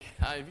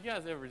Have you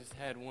guys ever just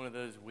had one of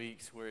those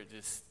weeks where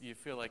you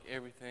feel like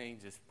everything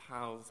just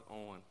piles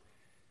on?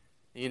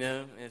 And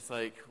it's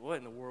like, what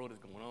in the world is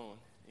going on?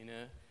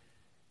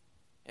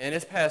 And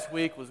this past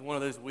week was one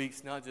of those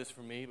weeks, not just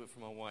for me, but for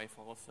my wife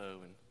also.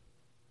 And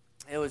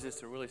it was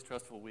just a really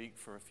stressful week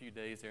for a few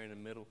days there in the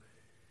middle.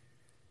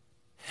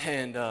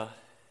 And I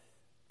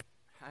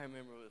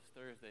remember it was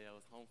Thursday, I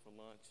was home for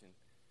lunch, and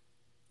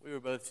we were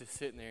both just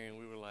sitting there, and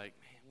we were like,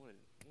 man,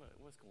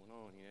 what's going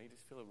on? You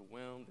just feel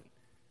overwhelmed and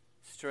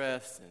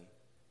stressed. And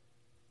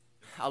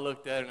I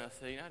looked at her and I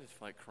said, I just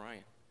feel like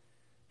crying.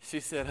 She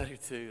said, I do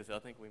too. So I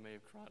think we may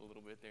have cried a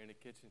little bit there in the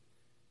kitchen.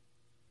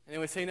 And then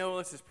we said,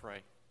 let's just pray.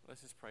 Let's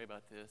just pray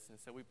about this. And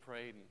so we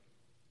prayed, and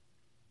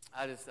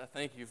I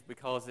thank you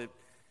because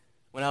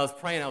when I was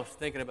praying, I was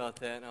thinking about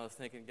that, and I was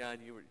thinking, God,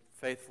 you were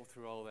faithful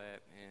through all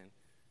that.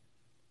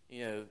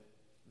 And,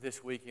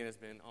 this weekend has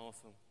been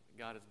awesome.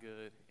 God is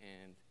good,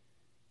 and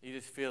you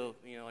just feel,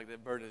 like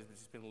that burden has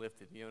just been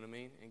lifted, you know what I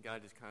mean? And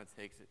God just kind of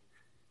takes it.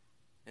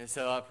 And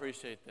so I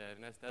appreciate that,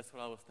 and that's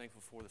what I was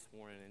thankful for this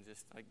morning, and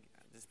I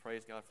just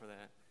praise God for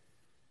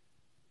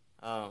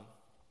that.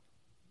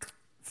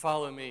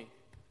 Follow me,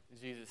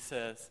 Jesus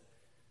says.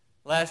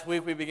 Last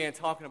week we began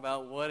talking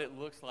about what it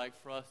looks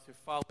like for us to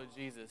follow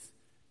Jesus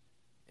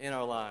in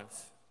our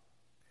lives.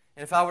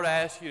 And if I were to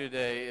ask you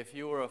today, if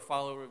you were a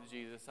follower of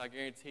Jesus, I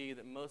guarantee you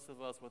that most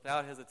of us,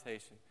 without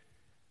hesitation,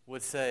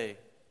 would say,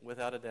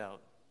 without a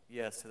doubt,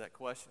 yes to that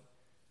question.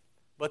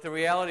 But the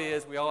reality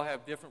is we all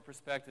have different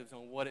perspectives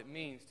on what it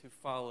means to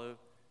follow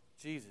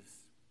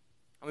Jesus.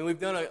 I mean, we've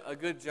done a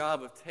good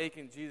job of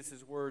taking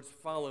Jesus' words,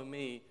 follow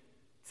me,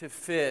 to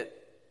fit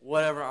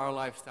whatever our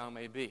lifestyle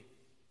may be.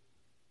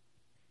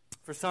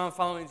 For some,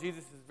 following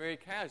Jesus is very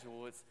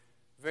casual. It's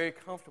a very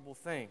comfortable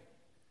thing.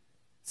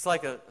 It's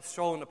like a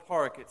stroll in the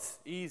park. It's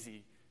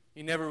easy.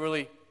 You're never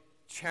really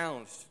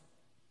challenged.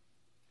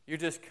 You're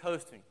just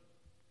coasting.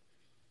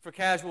 For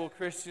casual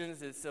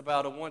Christians, it's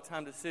about a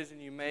one-time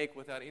decision you make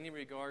without any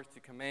regards to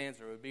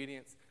commands or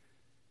obedience.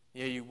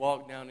 You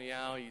walk down the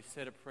aisle, you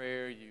said a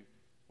prayer, you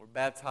were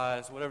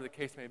baptized, whatever the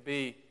case may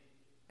be,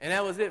 and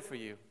that was it for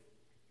you.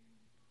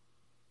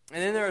 And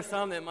then there are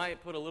some that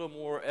might put a little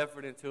more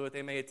effort into it.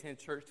 They may attend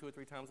church 2 or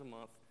 3 times a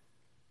month.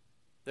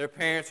 Their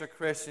parents are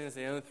Christians.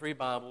 They own 3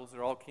 Bibles.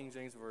 They're all King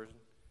James Version.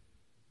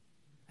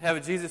 Have a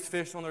Jesus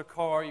fish on their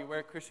car. You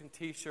wear Christian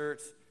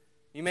T-shirts.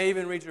 You may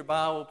even read your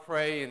Bible,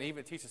 pray, and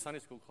even teach a Sunday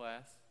school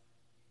class.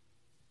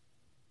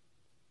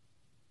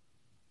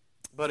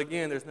 But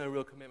again, there's no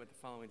real commitment to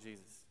following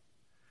Jesus.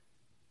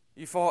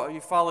 You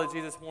follow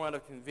Jesus more out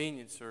of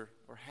convenience or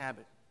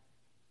habit.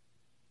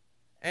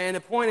 And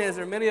the point is,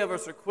 many of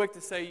us are quick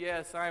to say,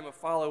 yes, I am a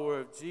follower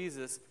of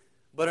Jesus,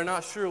 but are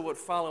not sure what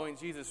following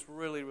Jesus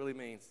really, really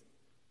means.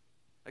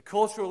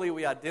 Culturally,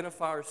 we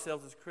identify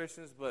ourselves as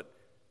Christians, but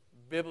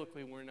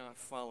biblically, we're not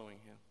following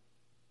Him.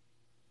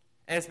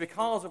 And it's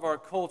because of our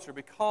culture,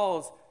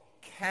 because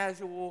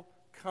casual,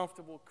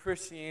 comfortable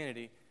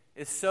Christianity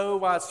is so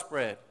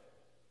widespread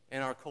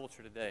in our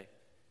culture today.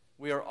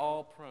 We are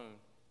all prone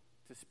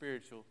to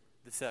spiritual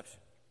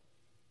deception.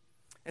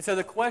 And so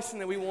the question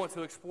that we want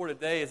to explore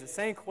today is the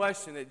same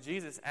question that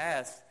Jesus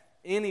asked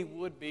any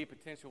would-be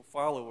potential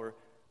follower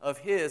of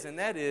His, and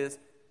that is,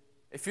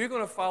 if you're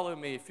going to follow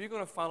me, if you're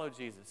going to follow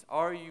Jesus,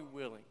 are you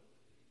willing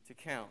to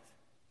count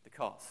the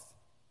cost?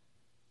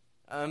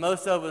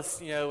 Most of us,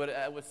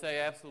 would say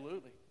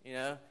absolutely.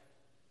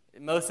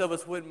 Most of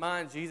us wouldn't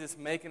mind Jesus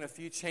making a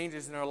few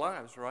changes in our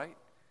lives, right?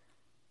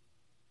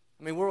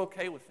 I mean, we're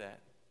okay with that.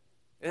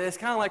 It's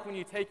kind of like when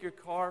you take your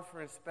car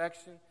for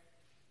inspection.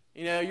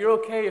 You're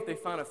okay if they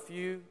find a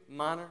few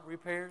minor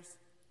repairs.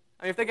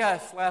 I mean, if they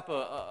got to slap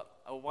a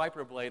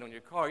wiper blade on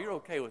your car, you're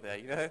okay with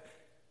that,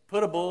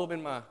 Put a bulb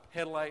in my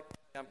headlight,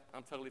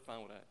 I'm totally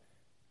fine with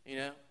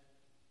that,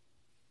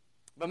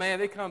 But man,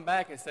 they come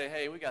back and say,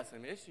 hey, we got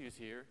some issues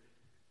here.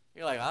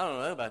 You're like, I don't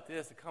know about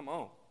this. Come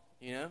on,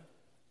 And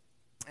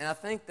I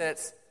think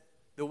that's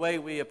the way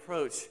we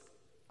approach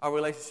our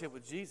relationship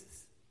with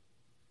Jesus.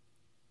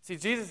 See,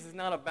 Jesus is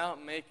not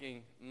about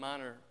making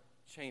minor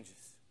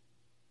changes.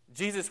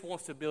 Jesus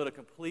wants to build a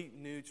complete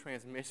new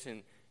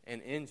transmission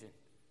and engine.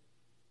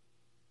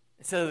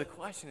 And so the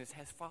question is,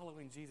 has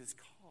following Jesus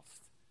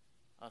cost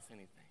us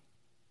anything?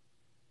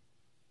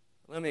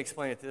 Let me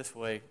explain it this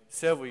way.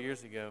 Several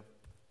years ago,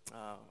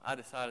 I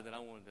decided that I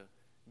wanted to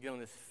get on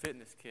this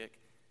fitness kick,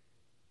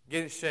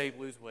 get in shape,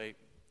 lose weight.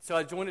 So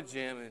I joined a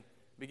gym and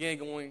began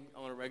going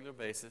on a regular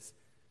basis.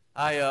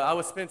 I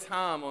would spend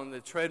time on the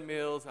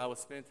treadmills. I would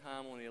spend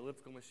time on the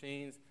elliptical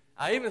machines.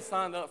 I even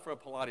signed up for a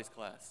Pilates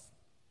class.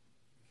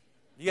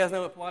 You guys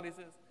know what Pilates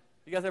is?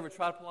 You guys ever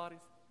tried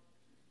Pilates?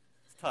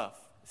 It's tough.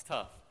 It's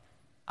tough.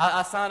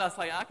 I signed up, I was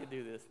like, I could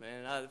do this,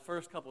 man. The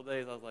first couple of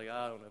days, I was like,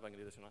 I don't know if I can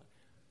do this or not.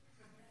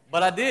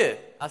 But I did.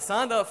 I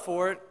signed up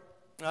for it,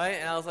 right?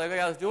 And I was like,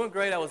 I was doing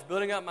great. I was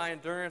building up my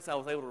endurance. I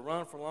was able to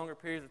run for longer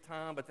periods of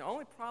time. But the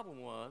only problem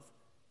is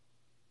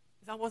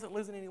I wasn't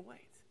losing any weight.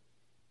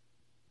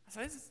 I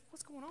said,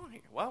 what's going on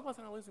here? Why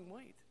wasn't I losing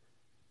weight?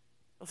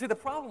 Well, see, the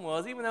problem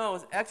was, even though I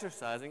was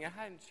exercising, I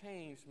hadn't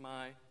changed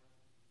my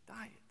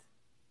diet.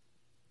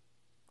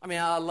 I mean,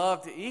 I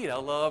love to eat. I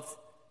loved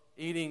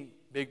eating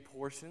big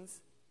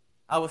portions.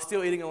 I was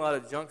still eating a lot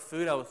of junk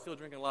food. I was still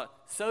drinking a lot.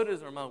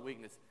 Sodas are my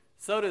weakness.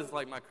 Soda is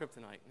like my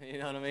kryptonite. You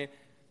know what I mean?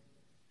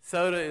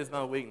 Soda is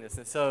my weakness.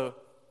 And so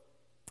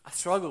I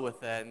struggle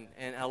with that.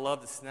 And I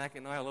love to snack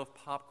at night. I love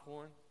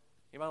popcorn.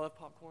 Anybody love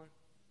popcorn?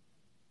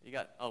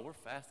 We're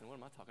fasting. What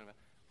am I talking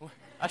about?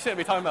 I shouldn't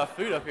be talking about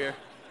food up here.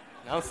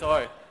 No, I'm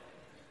sorry.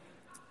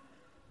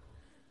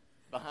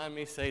 Behind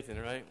me, Satan,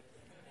 right?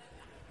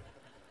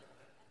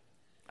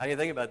 I didn't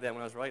think about that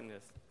when I was writing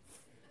this.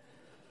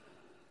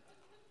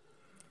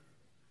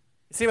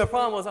 You see, my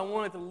problem was I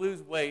wanted to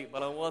lose weight,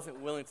 but I wasn't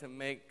willing to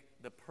make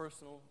the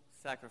personal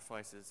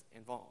sacrifices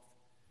involved.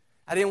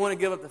 I didn't want to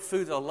give up the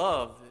foods I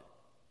loved that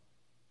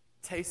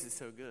tasted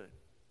so good.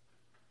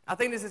 I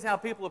think this is how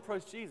people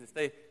approach Jesus.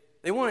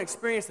 They want to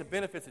experience the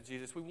benefits of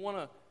Jesus. We want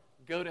to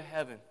go to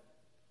heaven.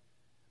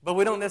 But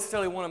we don't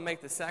necessarily want to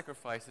make the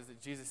sacrifices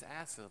that Jesus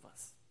asks of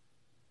us.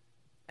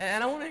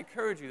 And I want to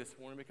encourage you this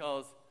morning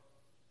because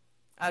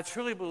I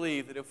truly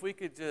believe that if we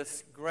could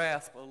just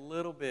grasp a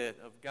little bit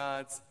of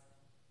God's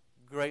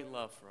great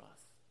love for us,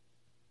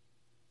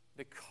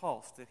 the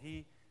cost that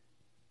He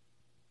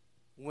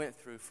went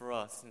through for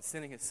us in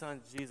sending His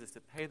Son Jesus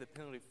to pay the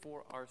penalty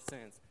for our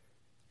sins,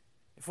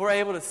 if we're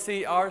able to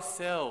see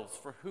ourselves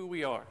for who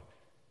we are,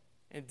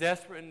 in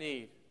desperate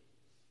need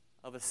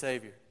of a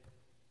Savior,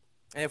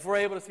 and if we're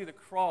able to see the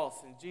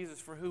cross and Jesus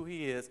for who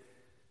He is,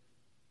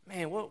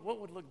 man, what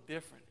would look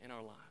different in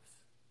our lives?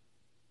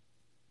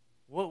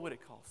 What would it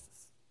cost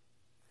us?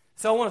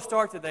 So I want to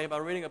start today by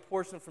reading a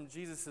portion from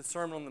Jesus'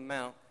 Sermon on the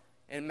Mount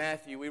in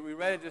Matthew. We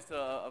read just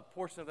a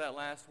portion of that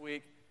last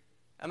week.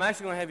 I'm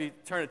actually going to have you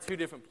turn to two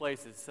different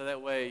places so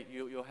that way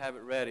you'll have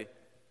it ready.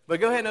 But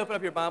go ahead and open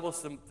up your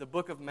Bibles to the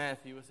book of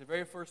Matthew. It's the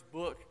very first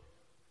book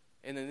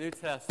in the New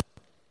Testament,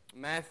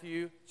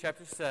 Matthew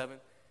chapter 7.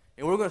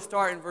 And we're going to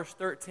start in verse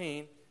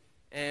 13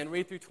 and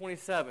read through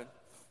 27.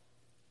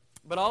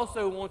 But I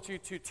also want you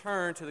to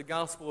turn to the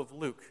Gospel of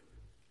Luke.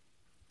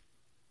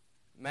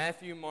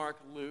 Matthew, Mark,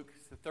 Luke.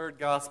 It's the third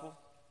Gospel.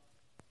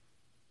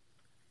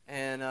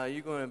 And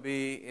you're going to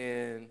be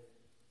in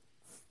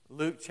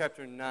Luke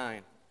chapter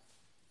 9.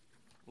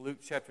 Luke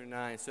chapter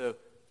 9. So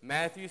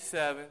Matthew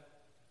 7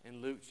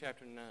 and Luke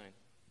chapter 9.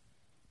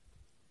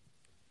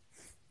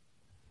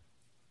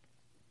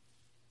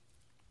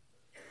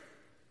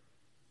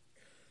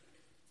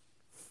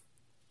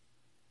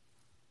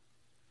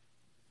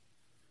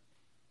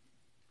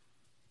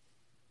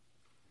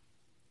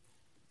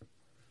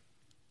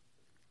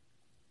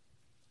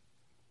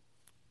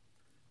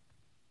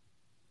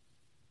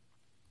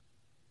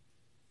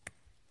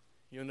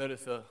 You'll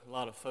notice a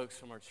lot of folks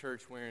from our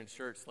church wearing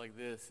shirts like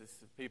this. It's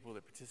the people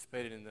that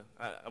participated in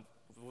I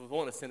was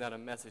wanting to send out a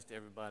message to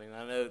everybody. And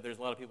I know there's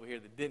a lot of people here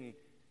that didn't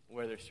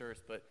wear their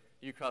shirts, but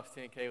UCrops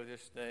 10K was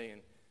yesterday,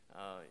 and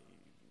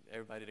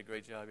everybody did a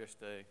great job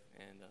yesterday,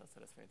 and so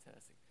that's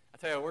fantastic. I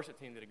tell you, our worship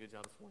team did a good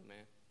job this morning,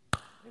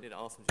 man. They did an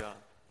awesome job.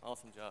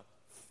 Awesome job.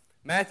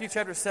 Matthew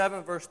chapter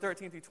 7, verse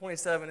 13 through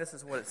 27, this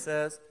is what it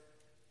says.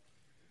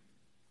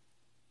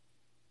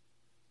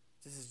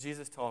 This is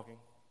Jesus talking.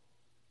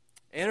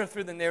 Enter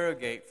through the narrow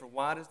gate, for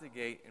wide is the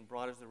gate and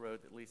broad is the road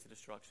that leads to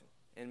destruction,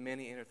 and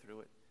many enter through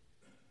it.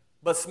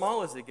 But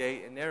small is the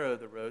gate and narrow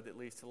the road that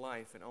leads to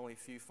life, and only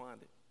few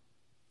find it.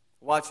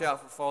 Watch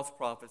out for false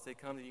prophets. They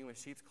come to you in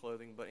sheep's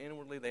clothing, but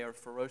inwardly they are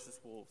ferocious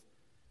wolves.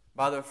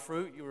 By their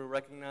fruit you will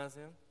recognize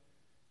them.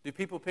 Do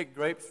people pick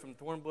grapes from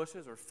thorn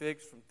bushes or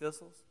figs from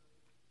thistles?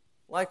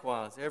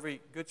 Likewise,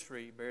 every good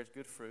tree bears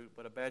good fruit,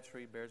 but a bad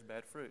tree bears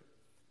bad fruit.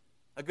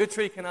 A good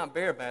tree cannot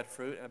bear bad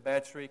fruit, and a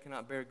bad tree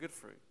cannot bear good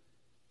fruit.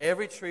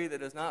 Every tree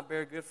that does not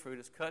bear good fruit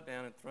is cut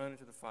down and thrown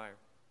into the fire.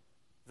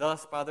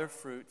 Thus, by their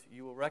fruit,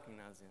 you will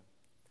recognize them.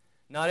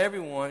 Not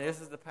everyone, this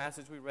is the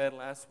passage we read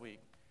last week,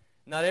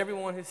 not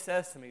everyone who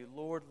says to me,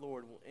 Lord,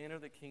 Lord, will enter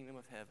the kingdom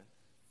of heaven,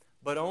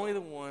 but only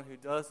the one who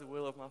does the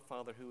will of my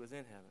Father who is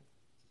in heaven.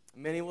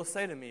 Many will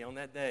say to me on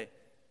that day,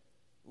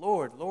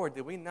 Lord, Lord,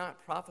 did we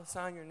not prophesy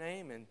in your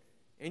name, and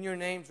in your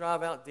name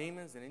drive out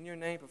demons, and in your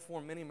name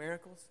perform many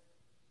miracles?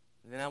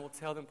 Then I will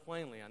tell them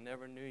plainly, I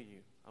never knew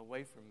you.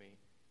 Away from me,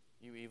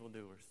 you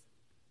evildoers.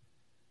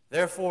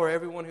 Therefore,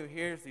 everyone who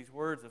hears these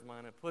words of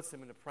mine and puts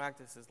them into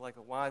practice is like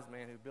a wise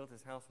man who built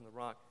his house on the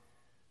rock.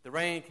 The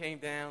rain came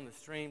down, the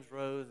streams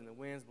rose, and the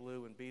winds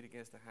blew and beat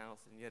against the house,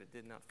 and yet it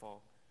did not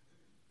fall,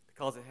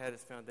 because it had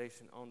its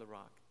foundation on the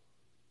rock.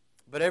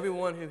 But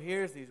everyone who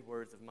hears these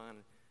words of mine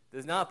and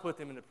does not put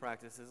them into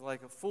practice is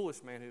like a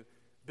foolish man who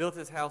built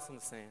his house on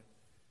the sand.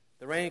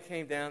 The rain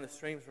came down, the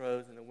streams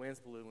rose, and the winds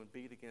blew and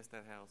beat against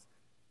that house,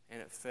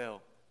 and it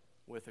fell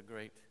with a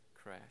great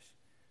crash.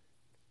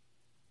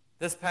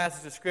 This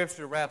passage of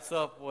Scripture wraps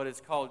up what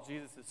is called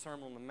Jesus'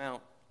 Sermon on the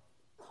Mount.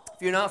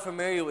 If you're not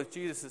familiar with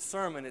Jesus'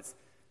 sermon,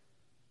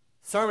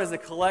 sermon is a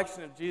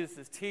collection of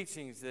Jesus'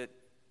 teachings that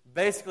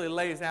basically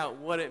lays out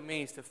what it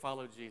means to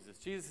follow Jesus.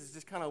 Jesus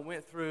just kind of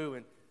went through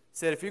and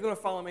said, if you're going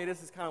to follow me,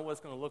 this is kind of what it's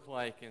going to look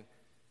like.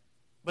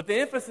 But the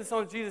emphasis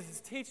on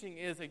Jesus' teaching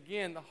is,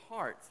 again, the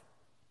heart.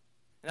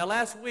 Now,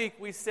 last week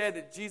we said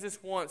that Jesus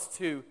wants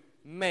to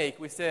make.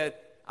 We said,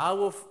 I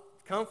will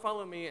come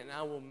follow me and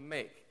I will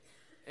make.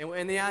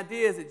 And the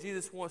idea is that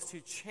Jesus wants to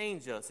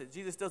change us, that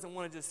Jesus doesn't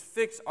want to just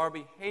fix our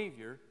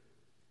behavior,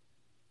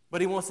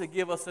 but he wants to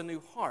give us a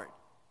new heart.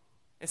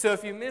 And so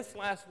if you missed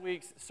last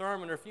week's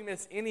sermon, or if you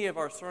missed any of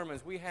our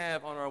sermons, we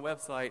have on our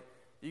website,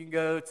 you can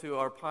go to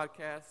our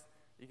podcast,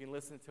 you can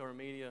listen to our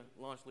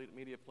Launch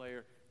Media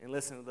Player, and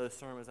listen to those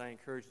sermons. I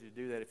encourage you to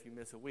do that if you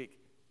miss a week.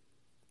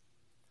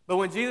 But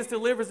when Jesus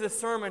delivers this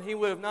sermon, he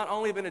would have not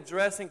only been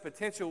addressing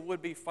potential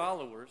would-be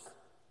followers,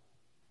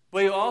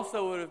 but he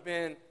also would have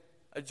been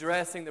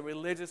addressing the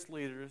religious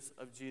leaders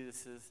of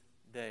Jesus'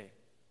 day.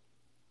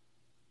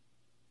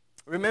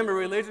 Remember,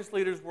 religious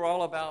leaders were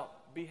all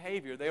about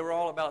behavior. They were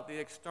all about the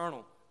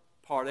external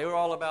part. They were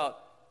all about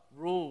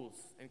rules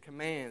and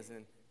commands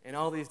and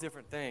all these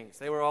different things.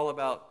 They were all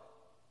about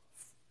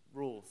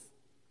rules.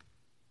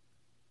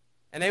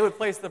 And they would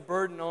place the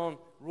burden on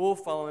rule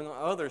following on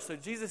others. So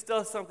Jesus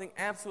does something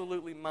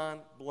absolutely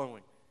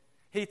mind-blowing.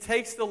 He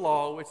takes the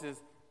law, which is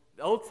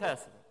the Old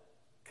Testament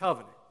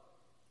covenant,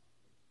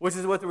 which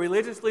is what the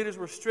religious leaders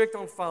were strict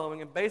on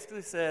following, and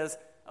basically says,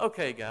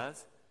 okay,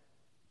 guys,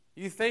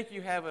 you think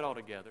you have it all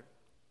together.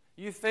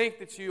 You think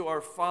that you are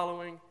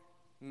following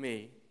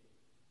me.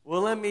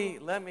 Well, let me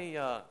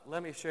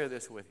share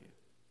this with you.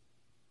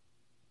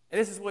 And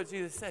this is what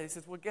Jesus said. He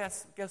says, well,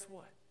 guess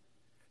what?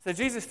 So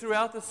Jesus,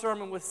 throughout the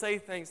sermon, would say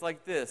things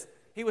like this.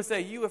 He would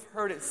say, you have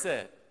heard it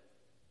said,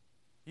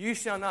 you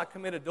shall not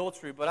commit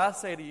adultery, but I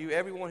say to you,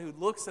 everyone who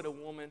looks at a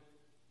woman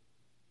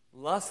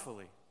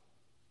lustfully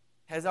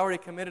has already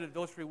committed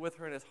adultery with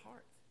her in his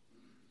heart.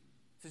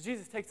 So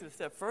Jesus takes it a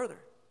step further.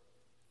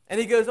 And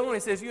he goes on, he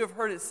says, you have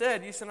heard it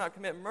said, you shall not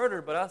commit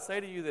murder, but I say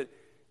to you that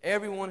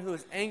everyone who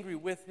is angry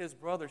with his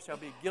brother shall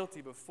be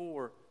guilty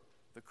before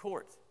the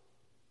court.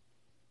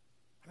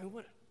 I mean,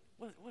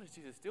 what is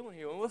Jesus doing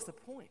here? What's the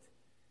point?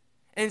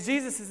 And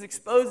Jesus is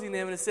exposing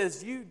them, and it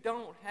says, you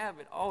don't have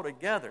it all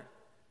together.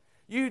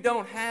 You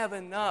don't have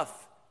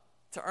enough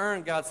to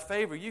earn God's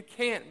favor. You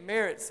can't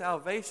merit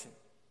salvation.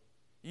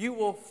 You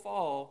will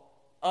fall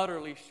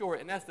utterly short,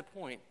 and that's the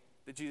point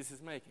that Jesus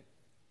is making.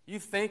 You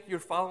think you're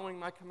following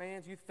my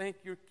commands? You think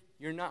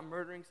you're not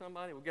murdering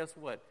somebody? Well, guess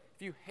what?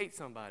 If you hate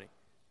somebody,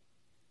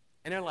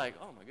 and they're like,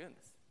 oh my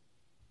goodness.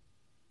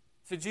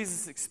 So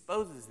Jesus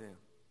exposes them.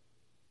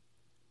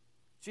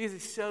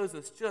 Jesus shows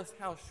us just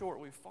how short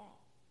we fall.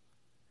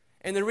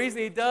 And the reason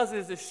he does it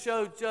is to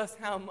show just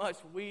how much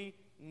we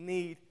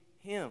need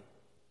him.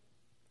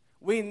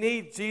 We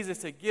need Jesus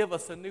to give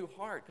us a new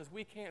heart because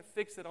we can't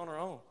fix it on our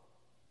own.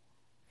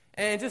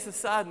 And just a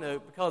side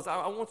note, because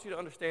I want you to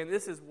understand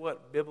this is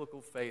what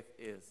biblical faith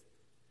is.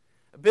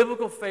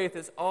 Biblical faith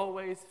is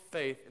always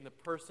faith in the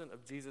person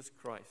of Jesus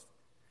Christ.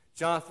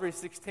 John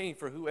 3:16,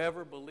 for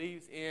whoever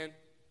believes in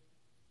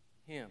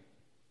him.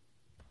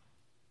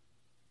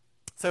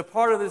 So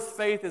part of this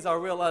faith is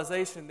our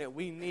realization that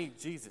we need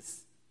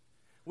Jesus.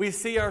 We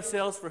see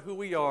ourselves for who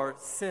we are,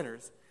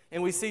 sinners,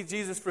 and we see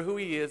Jesus for who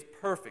he is,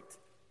 perfect.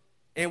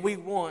 And we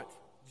want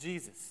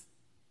Jesus.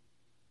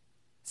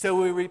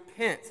 So we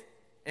repent.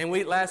 And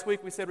last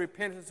week we said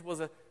repentance was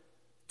a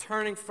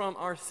turning from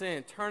our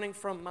sin, turning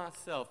from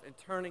myself, and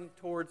turning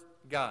towards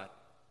God.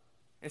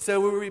 And so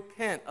we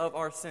repent of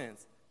our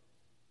sins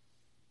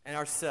and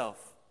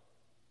ourself,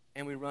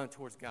 and we run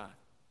towards God.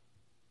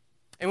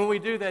 And when we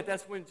do that,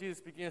 that's when Jesus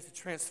begins to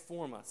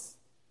transform us.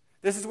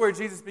 This is where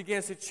Jesus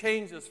begins to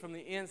change us from the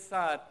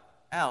inside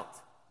out.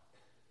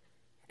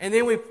 And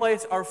then we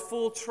place our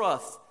full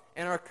trust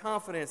and our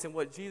confidence in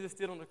what Jesus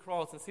did on the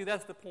cross. And see,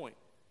 that's the point.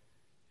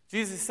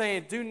 Jesus is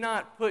saying, do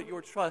not put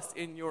your trust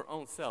in your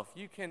own self.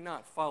 You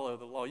cannot follow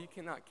the law. You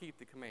cannot keep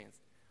the commands.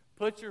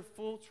 Put your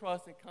full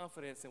trust and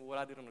confidence in what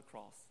I did on the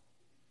cross.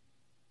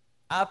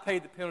 I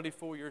paid the penalty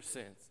for your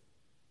sins.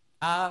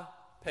 I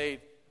paid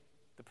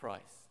the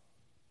price.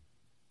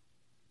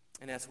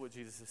 And that's what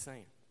Jesus is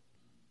saying.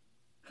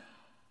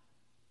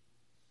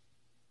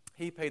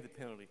 He paid the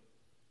penalty.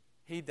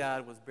 He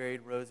died, was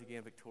buried, rose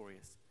again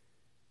victorious.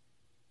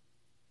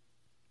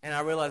 And I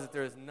realize that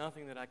there is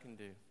nothing that I can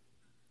do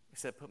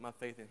except put my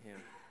faith in him.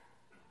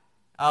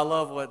 I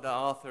love what the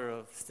author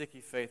of Sticky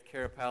Faith,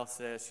 Kara Powell,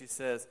 says. She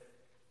says,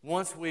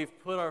 once we've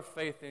put our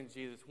faith in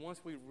Jesus,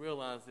 once we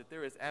realize that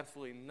there is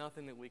absolutely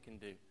nothing that we can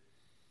do,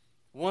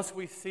 once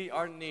we see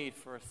our need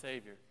for a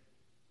Savior,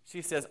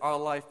 she says our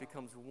life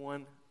becomes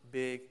one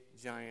big,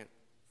 giant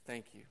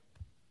thank you.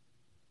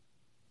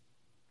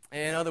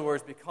 And in other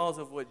words, because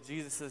of what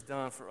Jesus has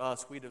done for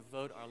us, we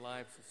devote our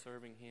lives to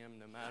serving him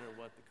no matter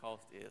what the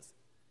cost is.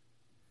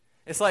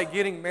 It's like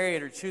getting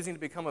married or choosing to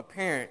become a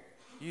parent.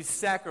 You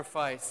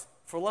sacrifice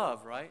for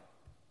love, right?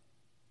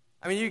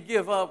 I mean, you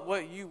give up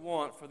what you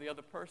want for the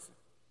other person.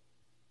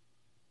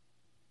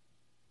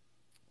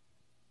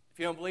 If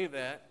you don't believe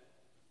that,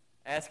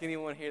 ask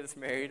anyone here that's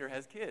married or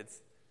has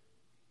kids.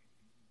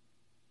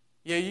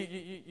 Yeah,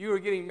 you are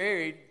getting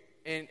married,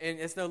 and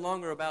it's no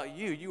longer about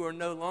you. You are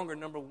no longer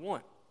number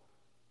one.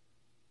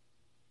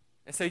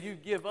 And so you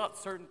give up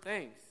certain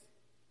things.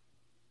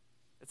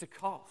 It's a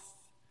cost.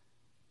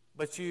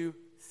 but you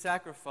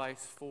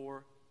sacrifice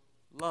for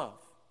love.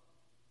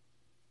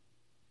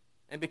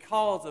 And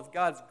because of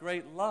God's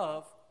great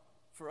love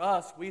for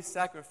us, we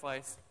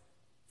sacrifice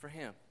for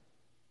Him.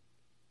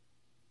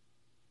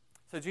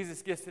 So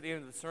Jesus gets to the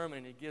end of the sermon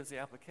and He gives the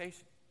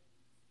application.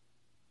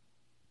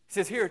 He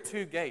says, here are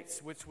two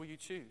gates. Which will you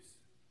choose?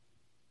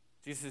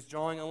 Jesus is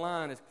drawing a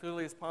line as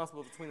clearly as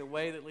possible between the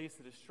way that leads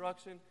to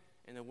destruction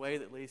and the way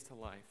that leads to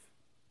life.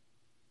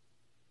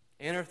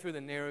 Enter through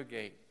the narrow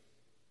gate,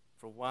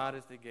 for wide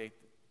is the gate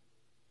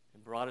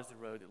and broad is the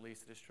road that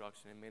leads to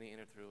destruction, and many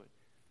enter through it.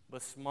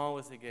 But small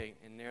is the gate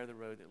and narrow the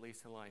road that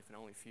leads to life, and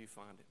only few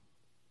find it.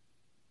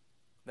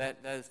 That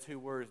is two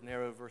words,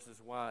 narrow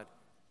versus wide.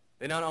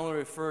 They not only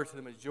refer to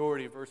the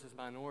majority versus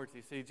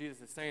minority. See,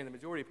 Jesus is saying the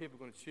majority of people are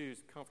going to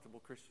choose comfortable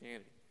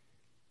Christianity.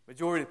 The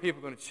majority of people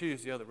are going to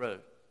choose the other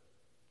road.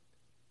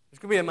 There's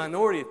going to be a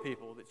minority of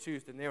people that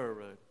choose the narrow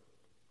road.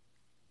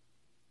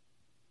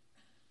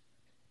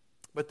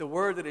 But the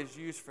word that is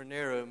used for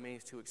narrow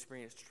means to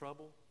experience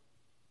trouble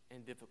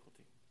and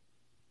difficulty.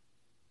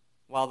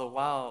 While the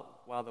wide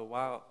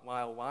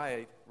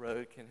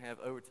road can have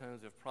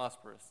overtones of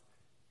prosperous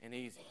and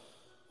easy.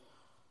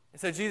 And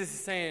so Jesus is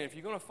saying, if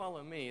you're going to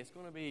follow me, it's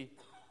going to be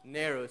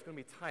narrow, it's going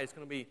to be tight, it's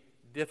going to be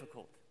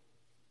difficult.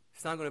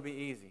 It's not going to be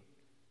easy.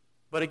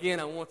 But again,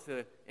 I want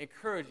to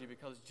encourage you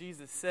because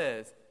Jesus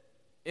says,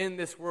 in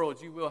this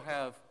world you will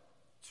have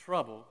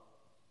trouble,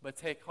 but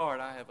take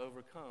heart, I have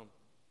overcome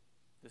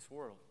this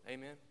world.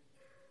 Amen?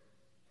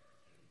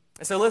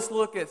 And so let's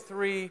look at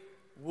three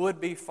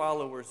would-be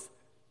followers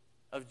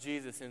of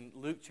Jesus in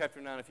Luke chapter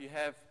 9. If you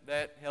have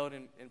that held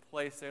in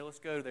place there, let's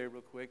go there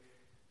real quick.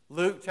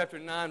 Luke chapter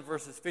 9,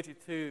 verses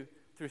 52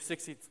 through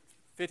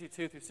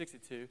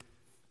 62.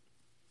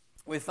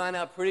 We find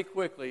out pretty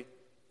quickly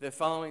that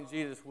following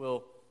Jesus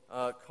will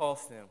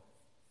cost them.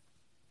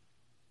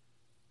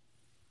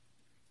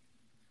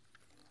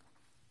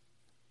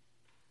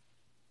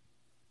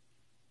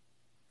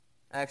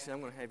 Actually, I'm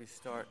going to have you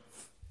start.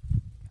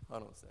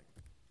 Hold on a second.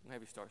 I'm going to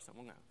have you start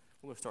something. We're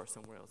going to start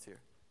somewhere else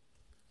here.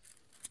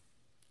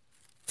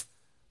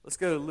 Let's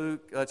go to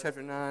Luke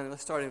chapter 9.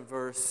 Let's start in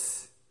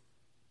verse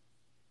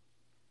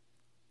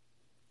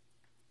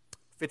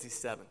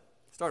 57.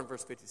 Start in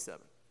verse 57.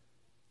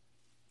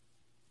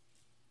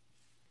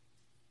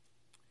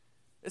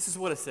 This is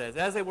what it says.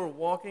 As they were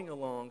walking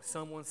along,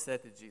 someone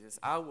said to Jesus,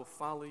 I will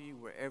follow you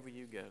wherever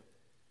you go.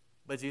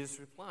 But Jesus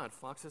replied,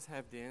 foxes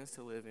have dens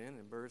to live in,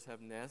 and birds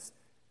have nests,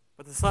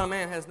 but the Son of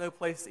Man has no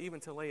place even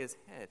to lay his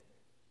head.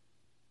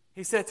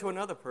 He said to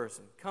another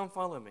person, come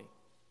follow me.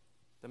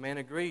 The man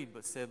agreed,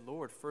 but said,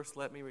 Lord, first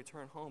let me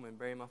return home and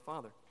bury my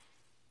father.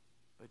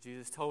 But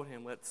Jesus told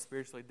him, let the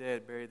spiritually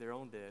dead bury their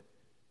own dead.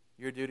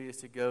 Your duty is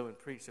to go and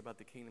preach about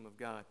the kingdom of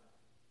God.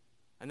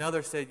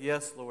 Another said,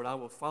 yes, Lord, I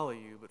will follow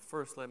you, but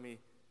first let me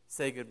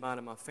say goodbye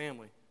to my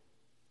family.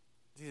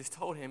 Jesus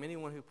told him,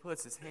 anyone who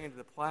puts his hand to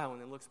the plow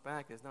and then looks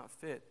back is not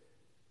fit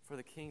for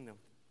the kingdom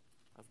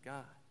of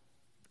God.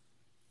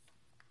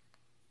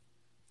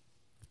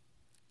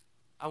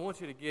 I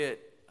want you to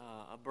get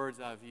a bird's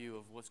eye view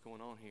of what's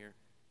going on here.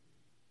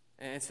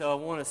 And so I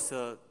want us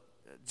to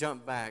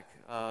jump back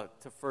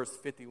to verse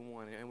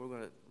 51, and we're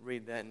going to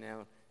read that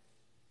now.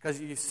 Because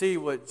you see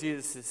what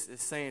Jesus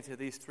is saying to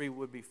these three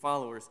would-be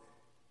followers.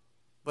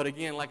 But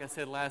again, like I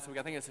said last week,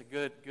 I think it's a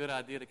good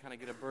idea to kind of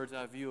get a bird's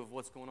eye view of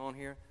what's going on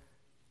here.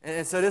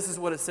 And so this is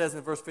what it says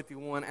in verse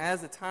 51.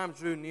 As the time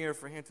drew near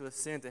for him to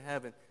ascend to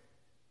heaven,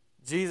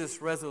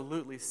 Jesus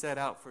resolutely set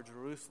out for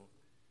Jerusalem.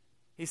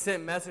 He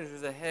sent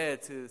messengers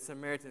ahead to the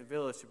Samaritan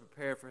village to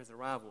prepare for his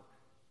arrival.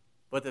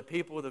 But the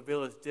people of the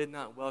village did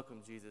not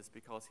welcome Jesus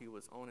because he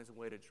was on his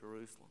way to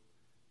Jerusalem.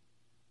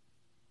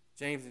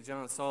 James and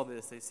John saw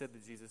this. They said to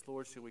Jesus,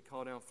 Lord, should we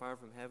call down fire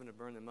from heaven to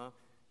burn them up?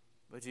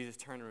 But Jesus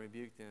turned and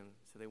rebuked them,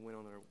 so they went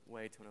on their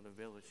way to another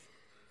village.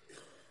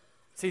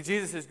 See,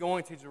 Jesus is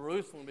going to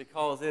Jerusalem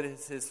because it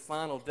is his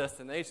final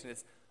destination.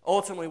 It's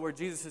ultimately where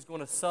Jesus is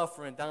going to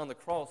suffer and die on the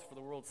cross for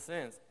the world's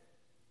sins.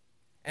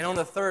 And on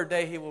the third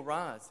day, he will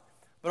rise.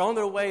 But on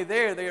their way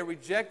there, they are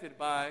rejected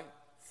by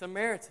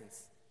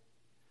Samaritans.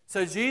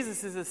 So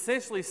Jesus is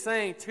essentially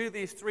saying to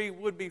these three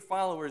would-be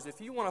followers,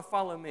 if you want to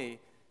follow me,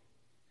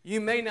 you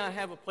may not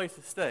have a place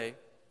to stay,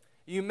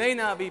 you may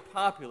not be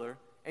popular,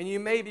 and you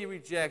may be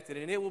rejected,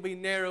 and it will be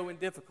narrow and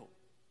difficult.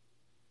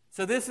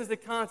 So this is the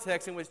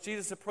context in which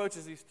Jesus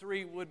approaches these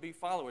three would-be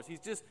followers.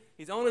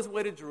 He's on his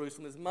way to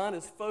Jerusalem. His mind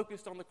is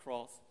focused on the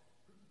cross.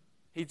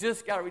 He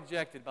just got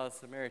rejected by the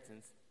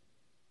Samaritans.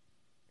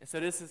 And so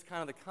this is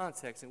kind of the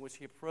context in which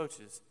he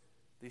approaches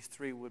these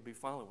three would-be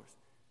followers.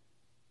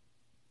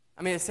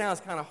 I mean, it sounds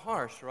kind of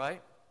harsh,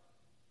 right?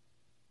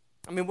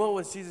 I mean, what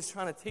was Jesus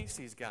trying to teach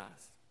these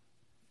guys?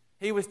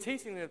 He was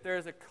teaching them that there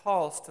is a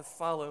cost to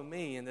follow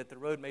me and that the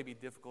road may be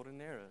difficult and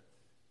narrow.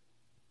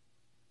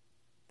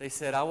 They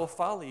said, I will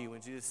follow you.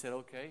 And Jesus said,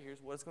 okay,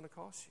 here's what it's going to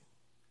cost you.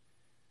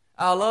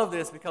 I love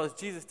this because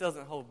Jesus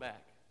doesn't hold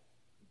back.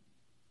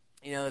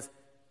 You know,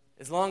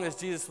 as long as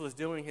Jesus was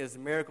doing his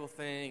miracle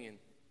thing and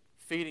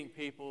feeding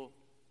people,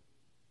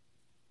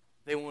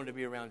 they wanted to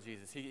be around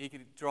Jesus. He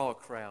could draw a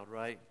crowd,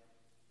 right?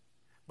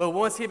 But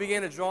once he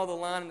began to draw the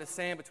line in the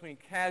sand between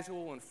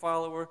casual and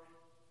follower,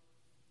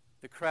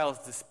 the crowds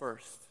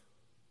dispersed.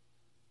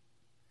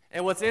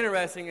 And what's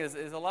interesting is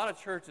a lot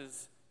of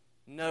churches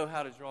know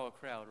how to draw a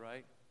crowd,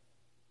 right?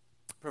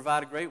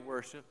 Provide great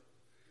worship,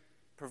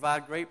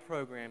 provide great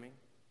programming,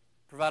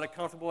 provide a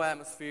comfortable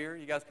atmosphere.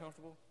 You guys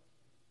comfortable?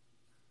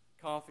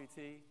 Coffee,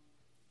 tea,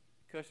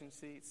 cushion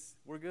seats.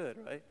 We're good,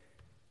 right?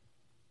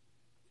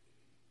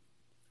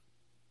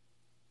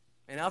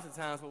 And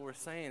oftentimes what we're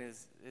saying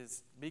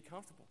is be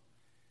comfortable.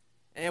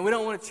 And we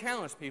don't want to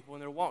challenge people in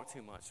their walk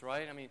too much,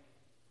 right? I mean,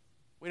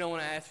 we don't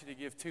want to ask you to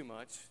give too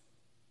much.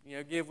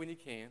 Give when you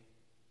can.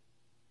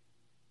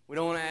 We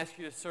don't want to ask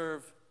you to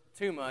serve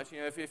too much.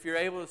 If you're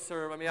able to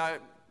serve,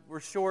 we're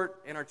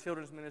short in our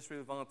children's ministry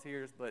with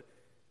volunteers, but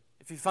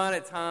if you find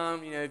it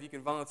time, if you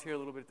can volunteer a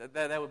little bit,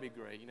 that would be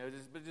great.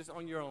 But just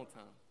on your own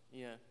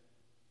time.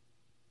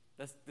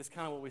 That's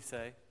kind of what we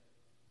say.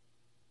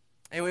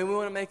 And we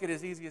want to make it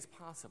as easy as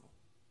possible.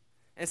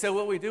 And so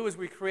what we do is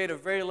we create a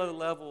very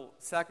low-level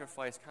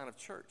sacrifice kind of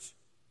church.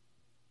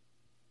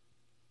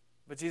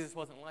 But Jesus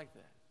wasn't like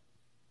that.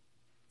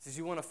 He says,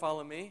 you want to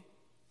follow me?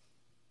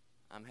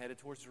 I'm headed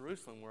towards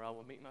Jerusalem where I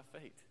will meet my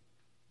fate.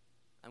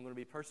 I'm going to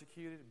be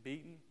persecuted,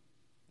 beaten,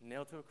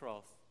 nailed to a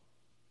cross.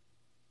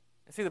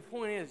 And see, the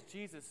point is,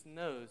 Jesus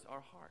knows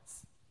our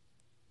hearts.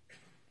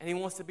 And he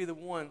wants to be the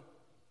one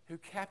who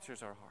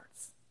captures our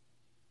hearts.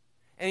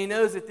 And he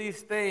knows that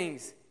these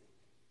things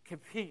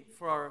compete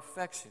for our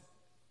affection.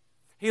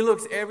 He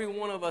looks every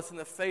one of us in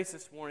the face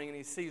this morning and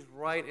he sees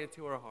right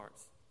into our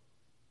hearts.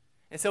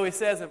 And so he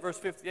says in verse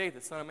 58,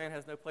 the Son of Man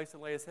has no place to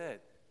lay his head.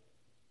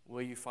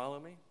 Will you follow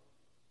me?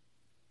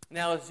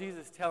 Now, is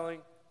Jesus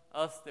telling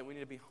us that we need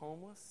to be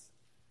homeless?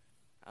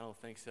 I don't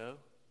think so.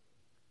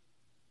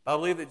 But I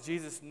believe that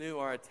Jesus knew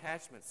our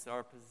attachments,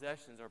 our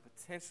possessions are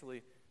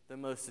potentially the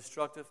most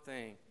destructive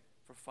thing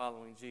for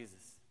following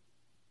Jesus.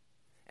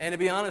 And to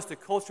be honest, the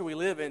culture we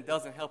live in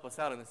doesn't help us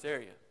out in this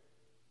area.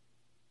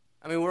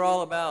 We're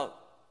all about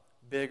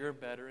bigger,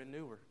 better, and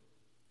newer.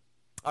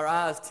 Our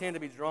eyes tend to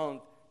be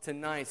drawn to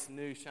nice,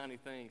 new, shiny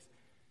things.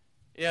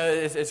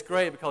 It's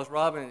great because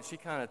Robin, she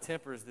kind of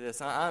tempers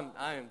this. I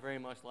am very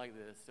much like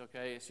this,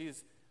 okay?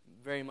 She's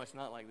very much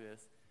not like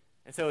this.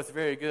 And so it's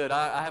very good.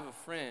 I have a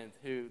friend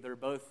who they're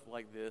both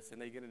like this,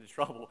 and they get into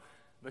trouble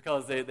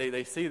because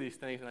they see these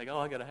things and they go,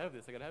 I got to have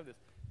this, I got to have this.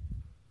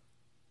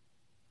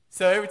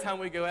 So every time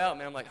we go out,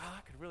 man, I'm like,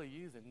 I could really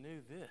use a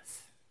new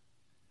this.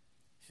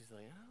 She's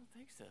like, I don't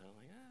think so. I'm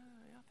like,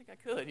 yeah, I think I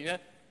could,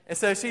 And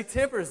so she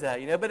tempers that,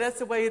 but that's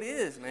the way it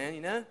is, man,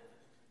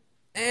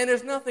 And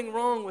there's nothing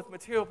wrong with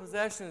material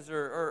possessions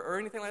or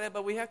anything like that,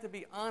 but we have to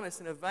be honest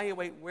and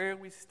evaluate where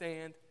we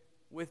stand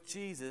with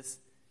Jesus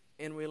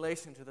in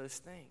relation to those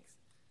things.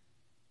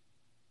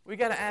 We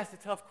got to ask the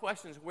tough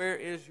questions. Where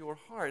is your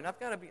heart? And I've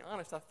got to be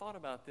honest, I thought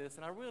about this,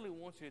 and I really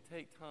want you to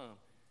take time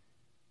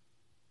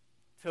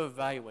to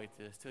evaluate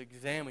this, to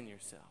examine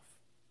yourself.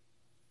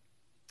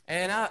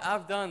 And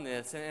I've done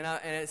this, and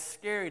it's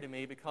scary to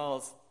me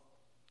because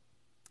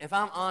if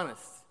I'm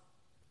honest,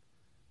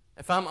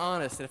 and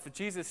if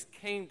Jesus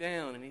came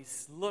down and he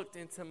looked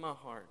into my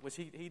heart, which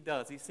he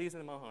does, he sees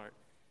into my heart,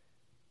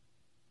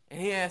 and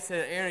he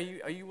said,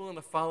 Aaron, are you willing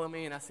to follow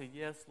me? And I said,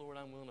 yes, Lord,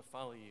 I'm willing to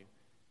follow you.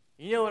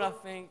 You know what I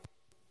think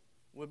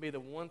would be the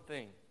one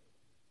thing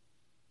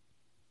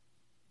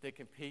that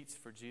competes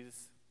for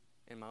Jesus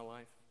in my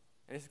life?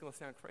 And this is going to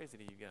sound crazy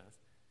to you guys.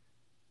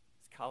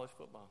 It's college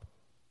football.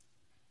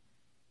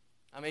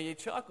 You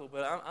chuckle,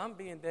 but I'm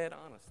being dead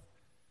honest.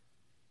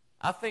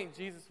 I think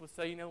Jesus would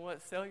say, you know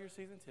what? Sell your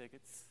season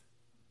tickets,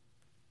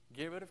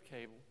 get rid of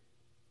cable,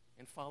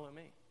 and follow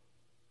me.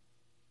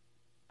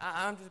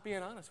 I'm just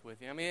being honest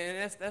with you.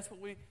 And that's what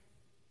we.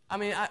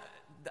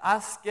 I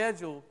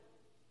schedule.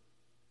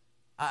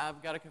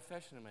 I've got a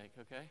confession to make.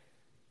 Okay.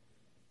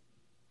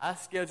 I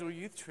schedule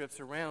youth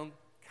trips around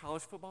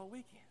college football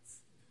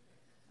weekends.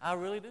 I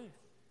really do.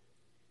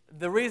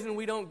 The reason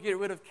we don't get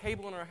rid of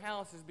cable in our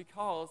house is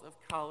because of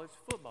college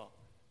football.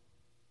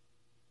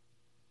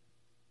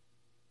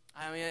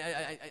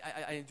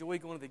 I enjoy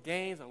going to the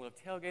games. I love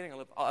tailgating.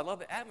 I love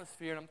the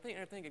atmosphere. And I'm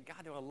thinking,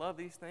 God, do I love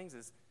these things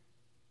as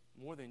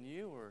more than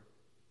you? Or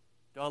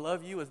do I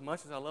love you as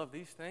much as I love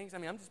these things?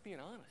 I'm just being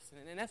honest.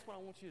 And that's what I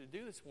want you to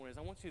do this morning.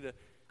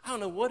 I don't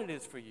know what it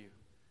is for you.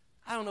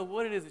 I don't know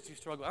what it is that you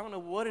struggle. I don't know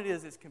what it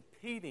is that's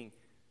competing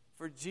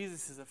for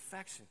Jesus'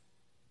 affection.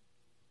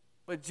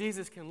 But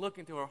Jesus can look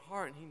into our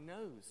heart and he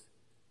knows.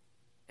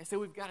 And so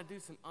we've got to do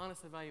some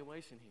honest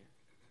evaluation here.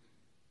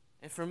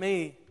 And for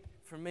me,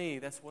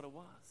 that's what it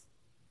was.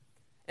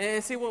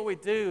 And see, what we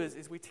do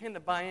is we tend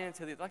to buy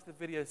into, like the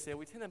video said,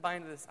 we tend to buy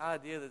into this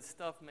idea that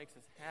stuff makes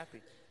us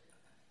happy.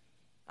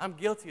 I'm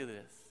guilty of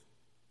this.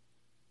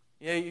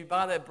 You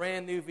buy that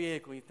brand new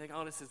vehicle, you think,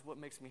 oh, this is what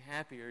makes me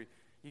happy, or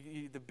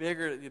the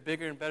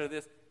bigger and better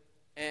this,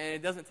 and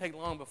it doesn't take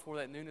long before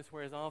that newness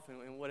wears off, and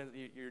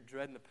you're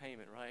dreading the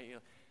payment, right?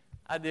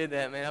 I did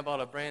that, man. I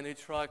bought a brand new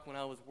truck when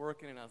I was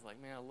working, and I was like,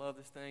 man, I love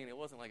this thing, and it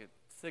wasn't like a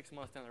 6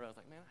 months down the road, I was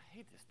like, man, I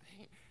hate this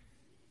thing.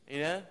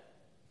 You know?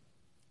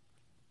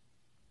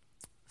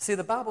 See,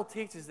 the Bible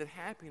teaches that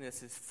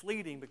happiness is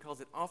fleeting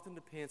because it often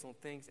depends on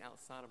things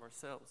outside of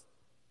ourselves.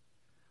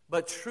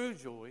 But true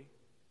joy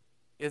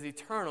is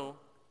eternal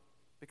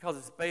because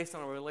it's based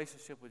on a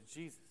relationship with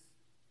Jesus.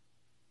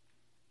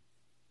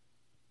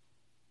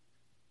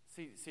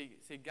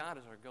 See, God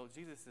is our goal.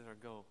 Jesus is our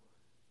goal.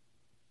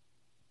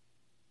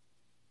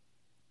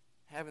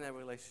 Having that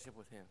relationship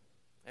with Him.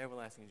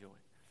 Everlasting joy.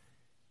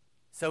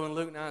 So in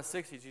Luke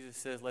 9:60, Jesus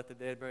says, let the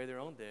dead bury their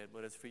own dead,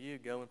 but as for you,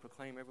 go and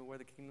proclaim everywhere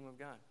the kingdom of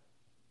God.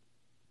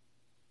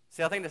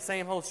 See, I think the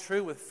same holds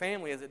true with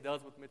family as it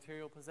does with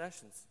material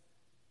possessions.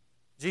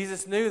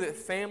 Jesus knew that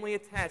family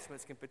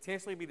attachments can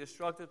potentially be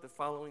destructive to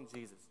following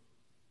Jesus.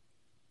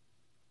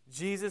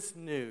 Jesus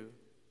knew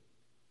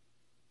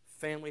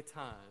family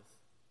ties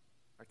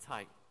are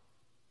tight,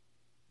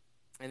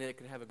 and that it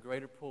can have a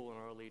greater pull on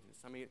our allegiance.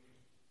 I mean,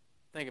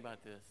 think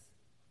about this.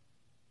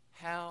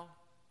 How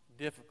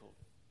difficult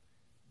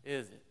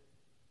is it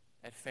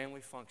at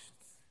family functions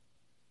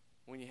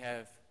when you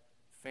have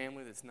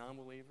family that's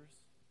non-believers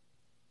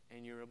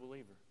and you're a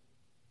believer?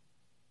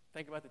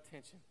 Think about the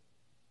tension.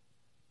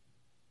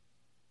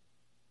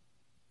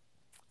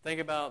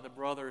 Think about the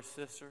brother or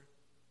sister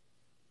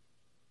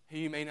who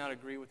you may not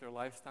agree with their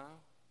lifestyle.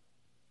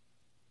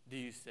 Do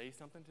you say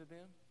something to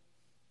them?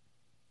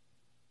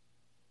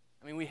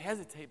 I mean, we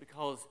hesitate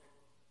because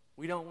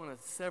we don't want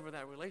to sever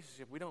that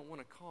relationship. We don't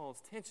want to cause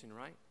tension,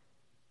 right?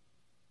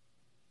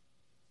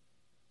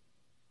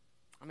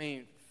 I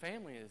mean,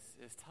 family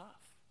is tough.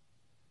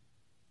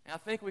 And I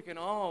think we can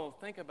all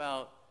think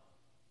about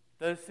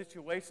those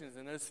situations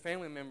and those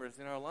family members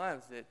in our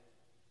lives that,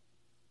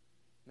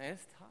 man,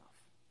 it's tough.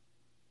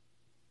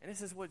 And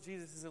this is what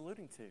Jesus is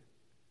alluding to.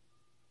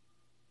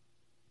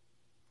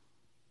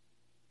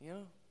 You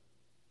know,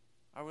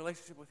 our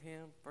relationship with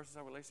Him versus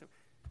our relationship,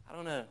 I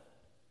don't know.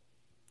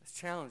 It's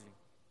challenging.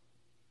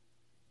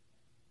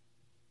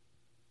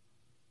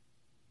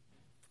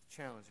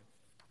 Challenging.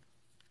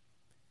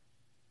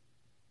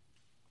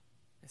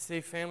 And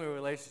see, family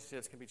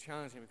relationships can be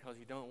challenging because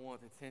you don't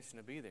want the tension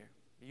to be there.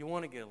 You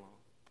want to get along.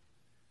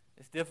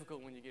 It's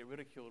difficult when you get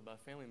ridiculed by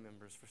family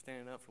members for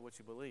standing up for what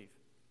you believe.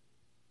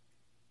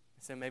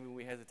 And so maybe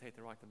we hesitate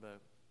to rock the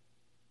boat.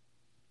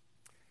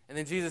 And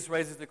then Jesus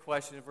raises the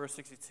question in verse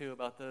 62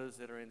 about those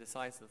that are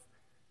indecisive.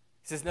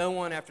 He says, no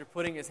one after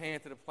putting his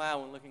hand to the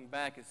plow and looking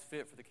back is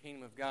fit for the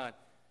kingdom of God.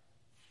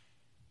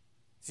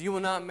 So you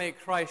will not make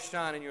Christ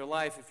shine in your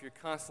life if you're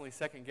constantly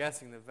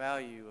second-guessing the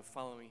value of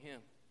following Him.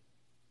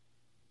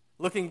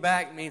 Looking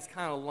back means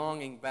kind of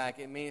longing back.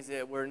 It means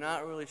that we're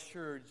not really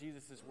sure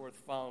Jesus is worth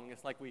following.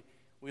 It's like we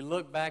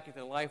look back at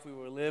the life we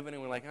were living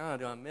and we're like, oh,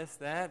 do I miss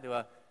that? Do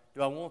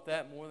I want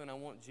that more than I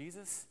want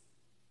Jesus?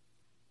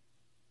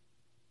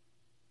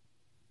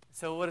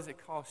 So what does it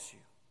cost you?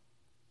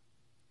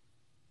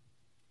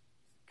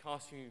 It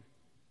costs you,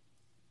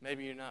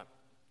 maybe you're not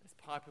as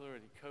popular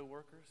as your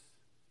coworkers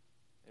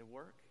at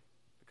work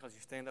because you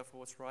stand up for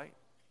what's right.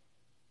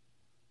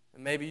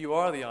 And maybe you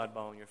are the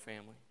oddball in your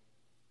family.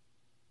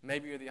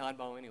 Maybe you're the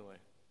oddball anyway.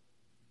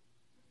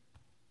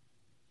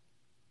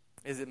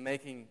 Is it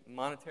making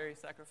monetary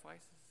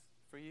sacrifices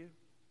for you?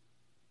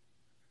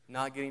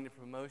 Not getting the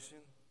promotion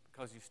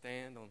because you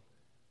stand on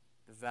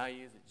the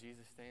values that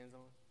Jesus stands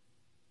on?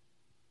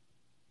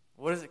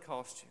 What does it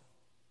cost you?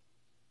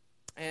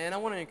 And I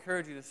want to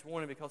encourage you this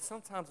morning because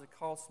sometimes the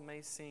cost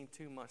may seem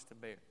too much to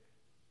bear.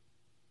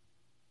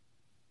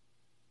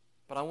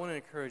 But I want to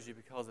encourage you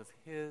because of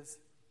His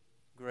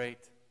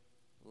great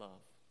love.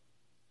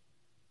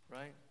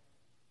 Right?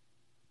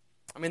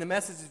 I mean, the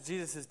message of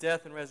Jesus'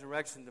 death and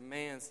resurrection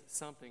demands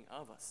something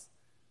of us.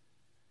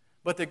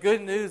 But the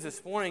good news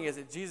this morning is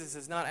that Jesus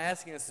is not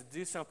asking us to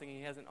do something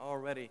He hasn't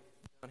already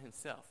done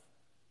Himself.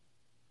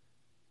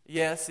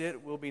 Yes,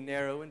 it will be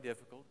narrow and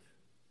difficult.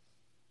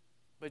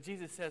 But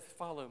Jesus says,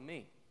 follow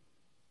me.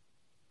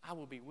 I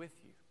will be with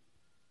you.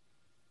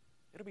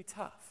 It'll be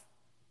tough.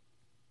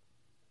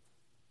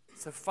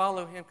 So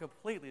follow Him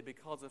completely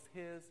because of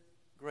His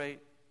great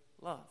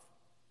love.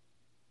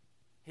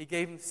 He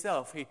gave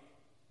Himself.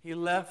 He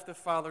left the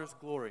Father's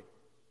glory,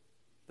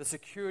 the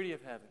security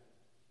of heaven.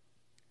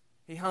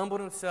 He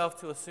humbled Himself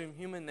to assume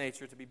human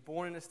nature, to be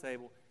born in a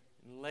stable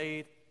and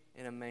laid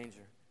in a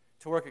manger,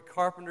 to work a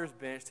carpenter's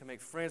bench, to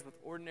make friends with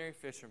ordinary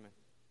fishermen,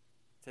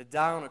 to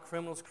die on a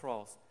criminal's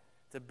cross,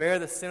 to bear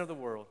the sin of the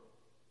world.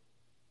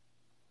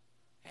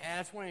 And I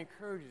just want to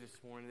encourage you this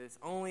morning that it's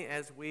only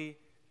as we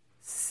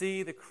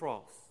see the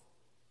cross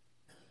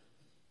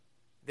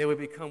that we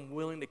become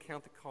willing to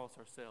count the cost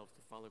ourselves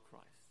to follow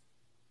Christ.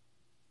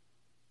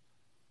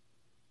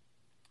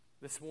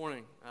 This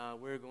morning,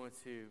 we're going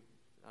to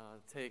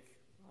take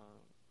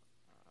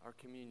our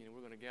communion.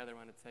 We're going to gather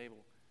around a table.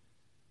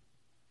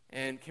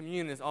 And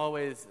communion is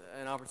always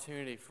an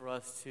opportunity for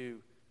us to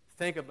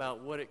think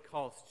about what it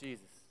costs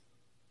Jesus.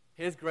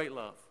 His great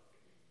love.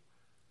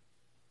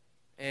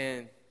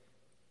 And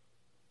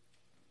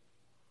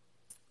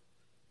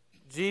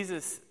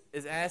Jesus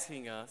is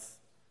asking us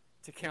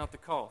to count the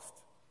cost.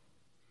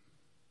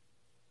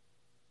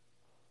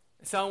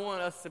 So I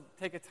want us to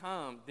take a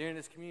time during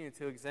this communion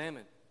to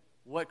examine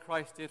what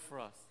Christ did for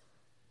us,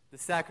 the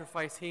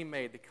sacrifice he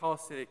made, the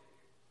cost that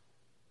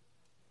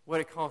what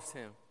it cost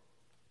him.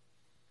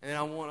 And then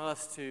I want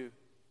us to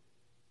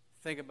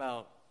think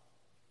about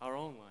our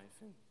own life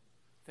and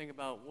think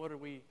about what are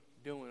we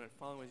doing and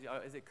following.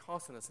 Is it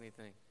costing us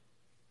anything?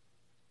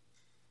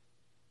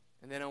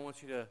 And then I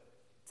want you to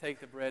take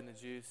the bread and the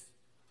juice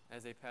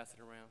as they pass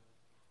it around.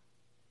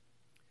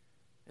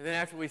 And then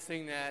after we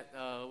sing that,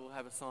 we'll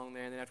have a song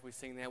there. And then after we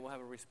sing that, we'll have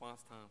a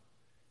response time.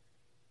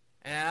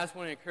 And I just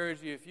want to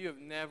encourage you, if you have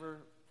never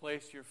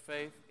placed your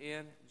faith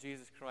in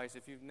Jesus Christ,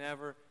 if you've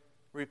never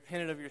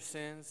repented of your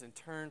sins and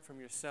turned from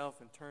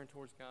yourself and turned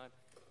towards God,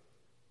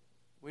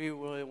 we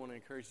really want to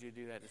encourage you to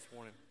do that this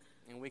morning.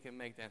 And we can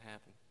make that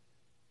happen.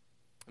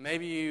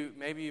 Maybe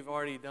you've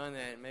already done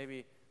that. And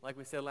maybe, like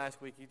we said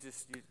last week,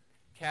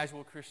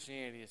 casual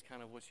Christianity is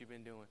kind of what you've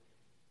been doing.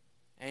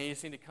 And you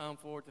just need to come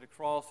forward to the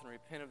cross and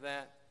repent of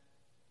that.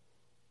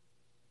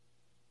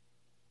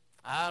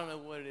 I don't know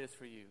what it is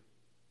for you.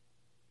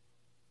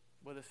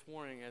 But this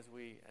morning, as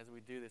we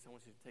do this, I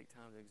want you to take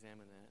time to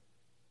examine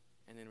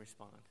that and then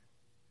respond.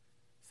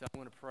 So I'm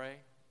going to pray.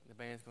 The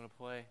band's going to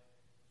play.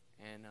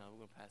 And we're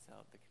going to pass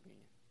out the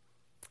communion.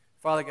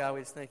 Father God,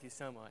 we just thank you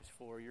so much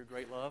for your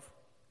great love.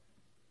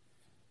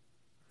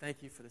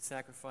 Thank you for the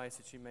sacrifice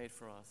that you made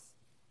for us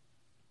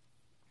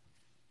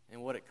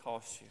and what it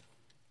cost you.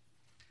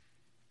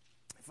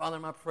 Father,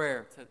 my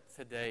prayer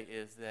today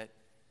is that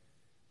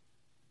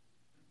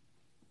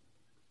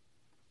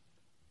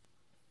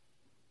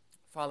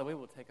Father, we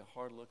will take a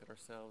hard look at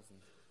ourselves and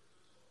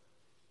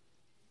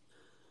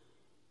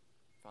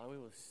Father, we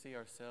will see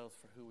ourselves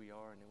for who we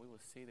are, and we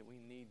will see that we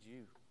need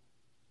you.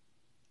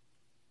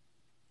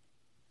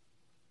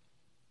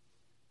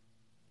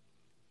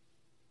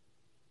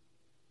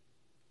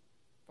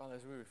 Father,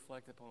 as we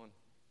reflect upon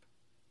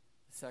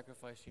the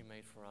sacrifice you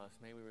made for us,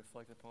 may we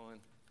reflect upon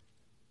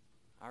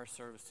our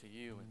service to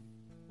you and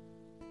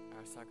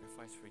our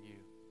sacrifice for you.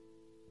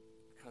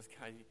 Because,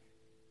 God,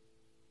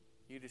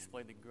 you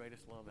displayed the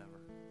greatest love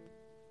ever.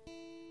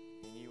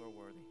 And you are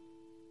worthy.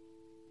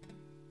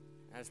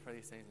 I just pray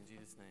these things in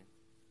Jesus' name.